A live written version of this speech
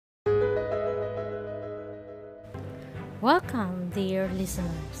Welcome, dear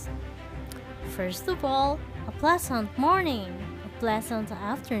listeners. First of all, a pleasant morning, a pleasant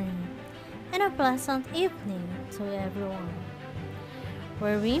afternoon, and a pleasant evening to everyone,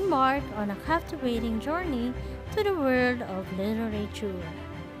 where we embark on a captivating journey to the world of literature.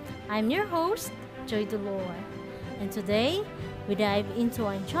 I'm your host, Joy Dolor, and today we dive into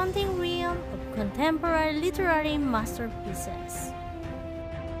an enchanting realm of contemporary literary masterpieces.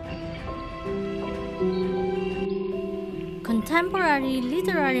 Contemporary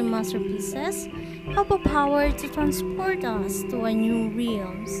literary masterpieces have a power to transport us to a new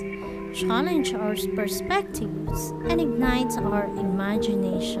realms, challenge our perspectives, and ignite our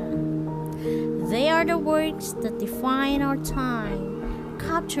imagination. They are the works that define our time,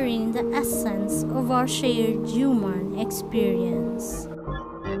 capturing the essence of our shared human experience.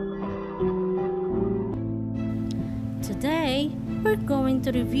 Today, we're going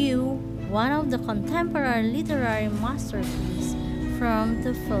to review one of the contemporary literary masterpieces from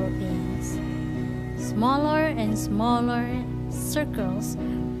the Philippines. Smaller and Smaller Circles,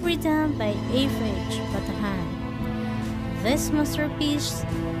 written by F.H. Batahan. This masterpiece,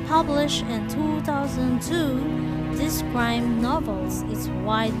 published in 2002, this crime novel is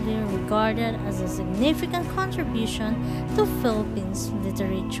widely regarded as a significant contribution to Philippines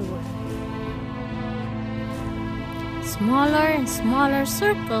literature. Smaller and Smaller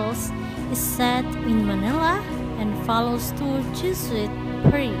Circles is set in Manila and follows two Jesuit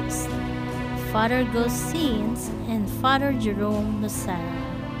priests, Father Gosens and Father Jerome Lucero,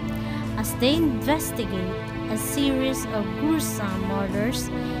 as they investigate a series of gruesome murders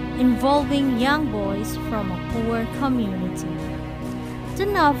involving young boys from a poor community. The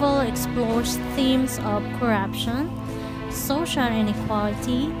novel explores themes of corruption, social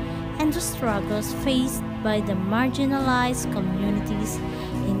inequality, and the struggles faced by the marginalized communities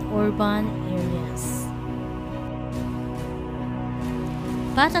in urban areas.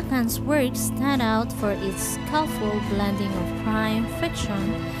 Batacan's works stand out for its skillful blending of crime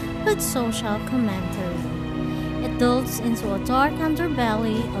fiction with social commentary. It delves into a dark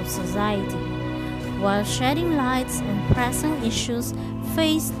underbelly of society, while shedding lights on pressing issues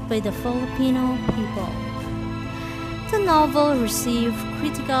faced by the Filipino people. The novel received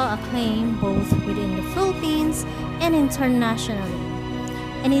critical acclaim both within the Philippines and internationally,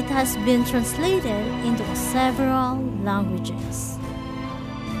 and it has been translated into several languages.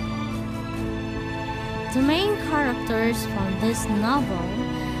 The main characters from this novel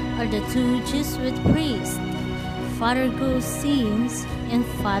are the two Jesuit priests, Father Gosens and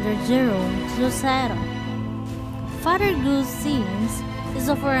Father Jerome Lucero. Father Gosens is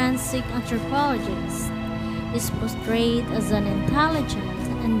a forensic anthropologist. Is portrayed as an intelligent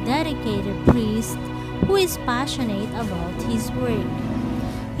and dedicated priest who is passionate about his work.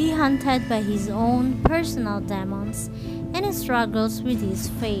 He hunted by his own personal demons and struggles with his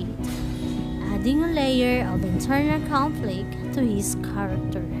fate, adding a layer of internal conflict to his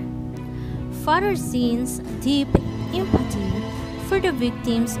character. Father Zin's deep empathy for the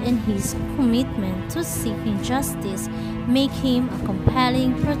victims and his commitment to seeking justice make him a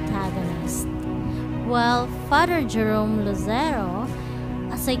compelling protagonist, while Father Jerome Lucero,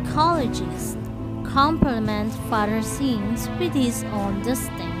 a psychologist, complements Father Sims with his own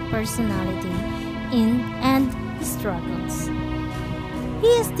distinct personality and struggles. He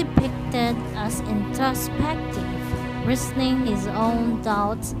is depicted as introspective, wrestling his own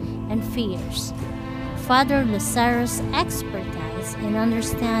doubts and fears. Father Lucero's expertise in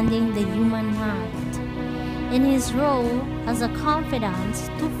understanding the human mind, in his role as a confidant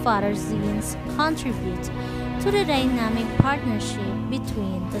to Father Zins, contribute to the dynamic partnership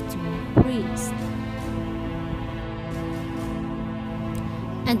between the two priests.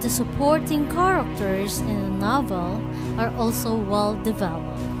 And the supporting characters in the novel are also well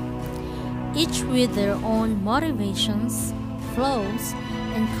developed, each with their own motivations, flaws,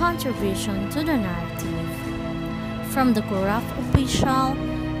 and contribution to the narrative. From the corrupt official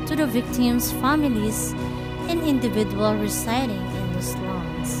to the victims' families and individual residing in the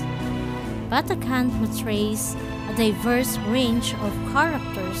slums. Batacan portrays a diverse range of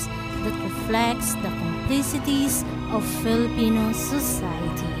characters that reflects the complexities of Filipino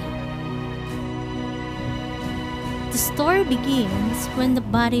society. The story begins when the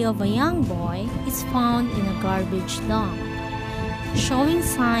body of a young boy is found in a garbage dump, showing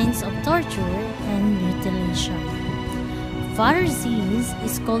signs of torture and mutilation. Father Ziz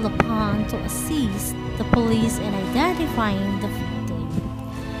is called upon to assist the police in identifying the victim.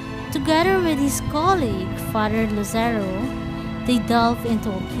 Together with his colleague, Father Lucero, they delve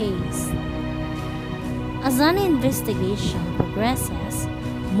into a case. As an investigation progresses,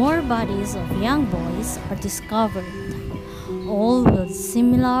 more bodies of young boys are discovered, all with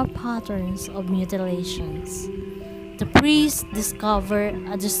similar patterns of mutilations. The priests discover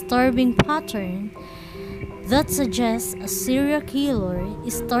a disturbing pattern that suggests a serial killer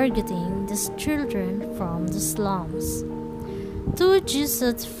is targeting these children from the slums. Two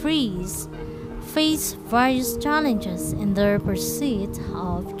Jesuit priests face various challenges in their pursuit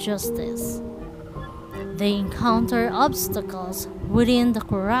of justice. They encounter obstacles within the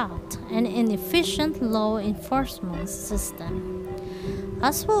corrupt and inefficient law enforcement system,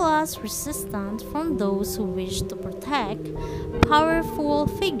 as well as resistance from those who wish to protect powerful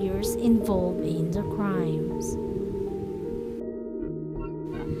figures involved in the crimes.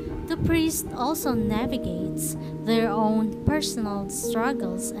 The priest also navigates their own personal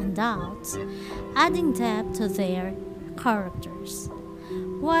struggles and doubts, adding depth to their characters.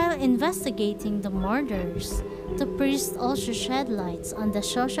 While investigating the murders, the priest also shed light on the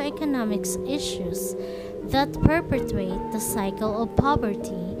socioeconomic issues that perpetuate the cycle of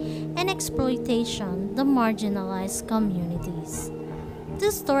poverty and exploitation the marginalized communities.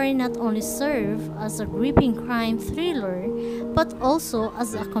 This story not only serves as a gripping crime thriller, but also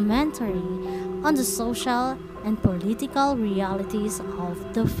as a commentary on the social and political realities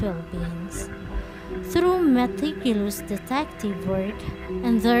of the Philippines. Through meticulous detective work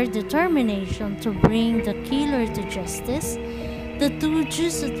and their determination to bring the killer to justice, the two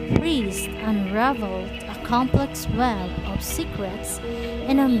Jesuit priests unraveled a complex web of secrets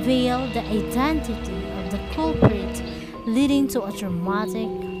and unveiled the identity of the culprit, leading to a dramatic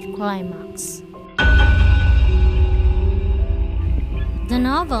climax. The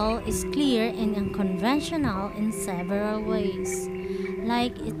novel is clear and unconventional in several ways.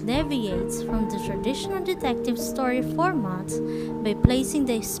 Like it deviates from the traditional detective story format by placing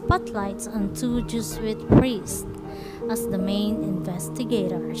the spotlights on two Jesuit priests as the main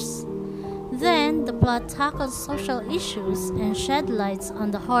investigators. Then, the plot tackles social issues and shed lights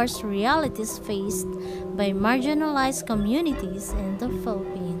on the harsh realities faced by marginalized communities in the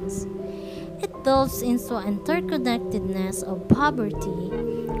Philippines. It delves into the interconnectedness of poverty,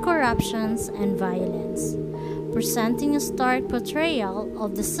 corruptions, and violence, presenting a stark portrayal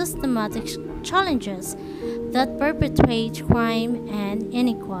of the systematic challenges that perpetuate crime and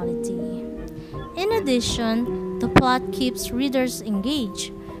inequality. In addition, the plot keeps readers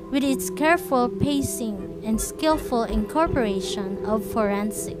engaged with its careful pacing and skillful incorporation of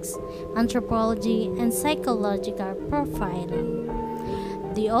forensics, anthropology, and psychological profiling.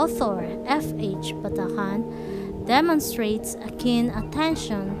 The author, F.H. Patakan, demonstrates a keen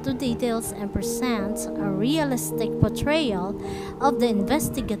attention to details and presents a realistic portrayal of the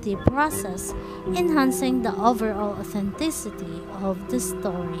investigative process, enhancing the overall authenticity of the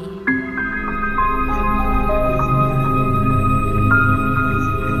story.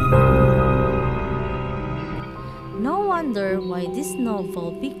 No wonder why this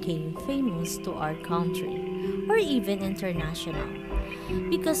novel became famous to our country, or even international,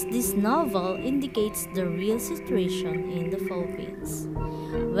 because this novel indicates the real situation in the Philippines.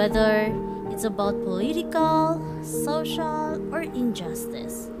 Whether it's about political, social, or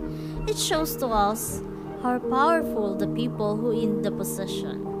injustice, it shows to us how powerful the people who in the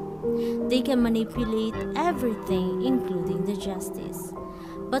position. They can manipulate everything, including the justice.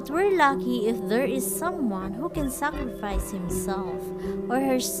 But we're lucky if there is someone who can sacrifice himself or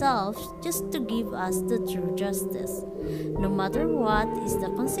herself just to give us the true justice, no matter what is the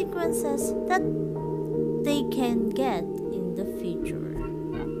consequences that they can get